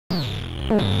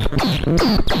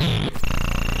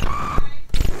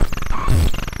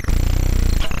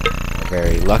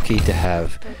Very lucky to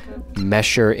have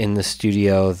MSHR in the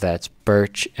studio. That's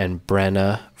Birch and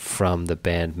Brenna from the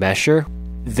band MSHR.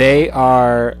 They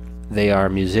are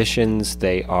musicians.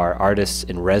 They are artists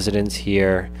in residence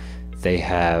here. They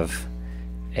have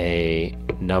a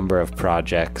number of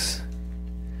projects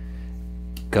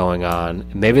going on.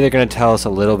 Maybe they're going to tell us a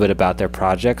little bit about their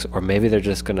projects, or maybe they're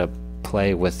just going to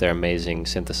play with their amazing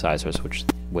synthesizers,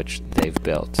 which they've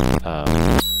built.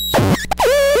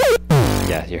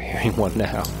 Yeah, you're hearing one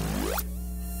now.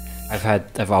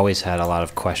 I've always had a lot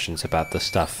of questions about the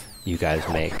stuff you guys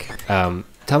make.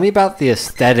 Tell me about the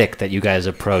aesthetic that you guys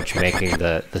approach making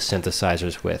the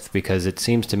synthesizers with, because it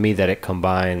seems to me that it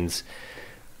combines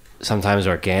sometimes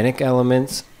organic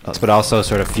elements, but also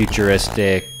sort of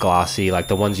futuristic, glossy, like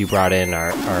the ones you brought in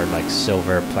are like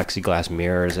silver plexiglass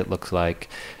mirrors, it looks like.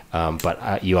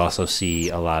 But you also see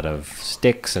a lot of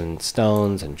sticks and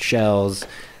stones and shells.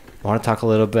 Want to talk a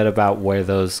little bit about where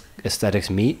those aesthetics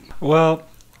meet? Well,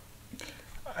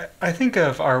 I think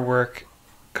of our work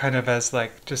kind of as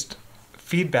like just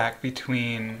feedback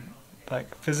between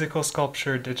like physical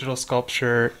sculpture, digital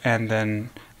sculpture, and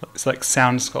then it's like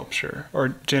sound sculpture or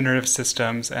generative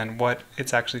systems and what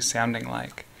it's actually sounding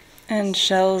like. And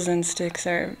shells and sticks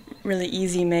are really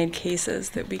easy made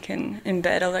cases that we can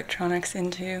embed electronics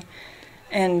into.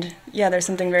 And yeah, there's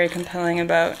something very compelling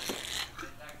about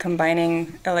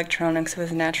combining electronics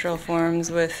with natural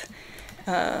forms, with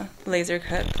laser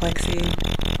cut plexi.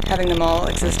 Having them all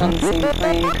exist on the same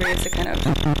plane creates a kind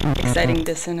of exciting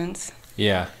dissonance.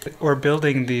 Yeah. We're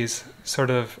building these sort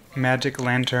of magic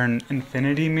lantern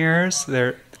infinity mirrors.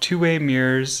 They're two-way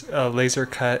mirrors, laser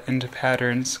cut into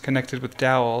patterns connected with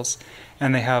dowels,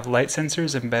 and they have light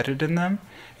sensors embedded in them,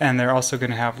 and they're also going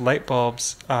to have light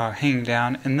bulbs hanging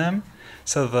down in them.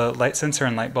 So the light sensor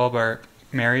and light bulb are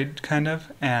married, kind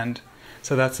of, and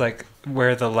so that's like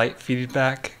where the light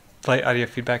audio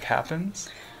feedback happens.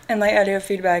 And light audio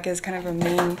feedback is kind of a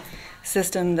main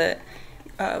system that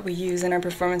we use in our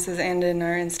performances and in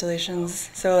our installations.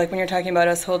 So like when you're talking about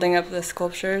us holding up the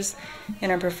sculptures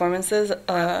in our performances,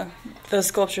 those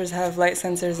sculptures have light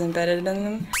sensors embedded in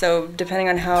them. So depending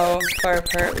on how far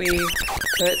apart we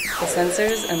put the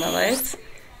sensors and the lights,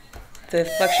 the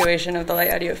fluctuation of the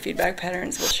light audio feedback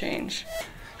patterns will change.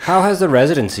 How has the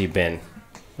residency been?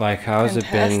 Like, how has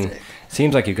Fantastic. it been?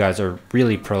 Seems like you guys are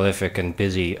really prolific and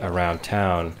busy around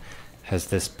town. Has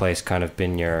this place kind of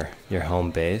been your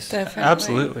home base? Definitely.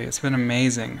 Absolutely. It's been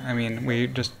amazing. I mean,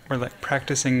 we're like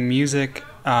practicing music,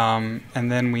 and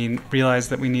then we realized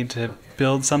that we need to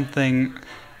build something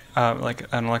like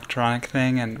an electronic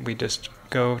thing, and we just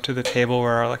go to the table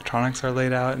where our electronics are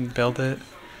laid out and build it.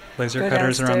 Laser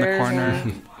cutters around the corner.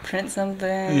 Print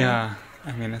something. Yeah.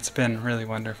 I mean, it's been really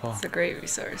wonderful. It's a great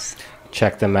resource.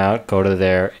 Check them out. Go to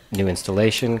their new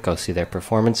installation. Go see their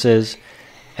performances.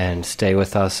 And stay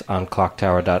with us on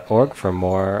clocktower.org for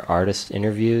more artist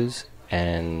interviews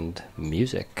and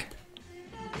music.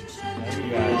 Thank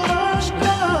you guys.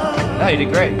 No, you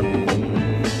did great.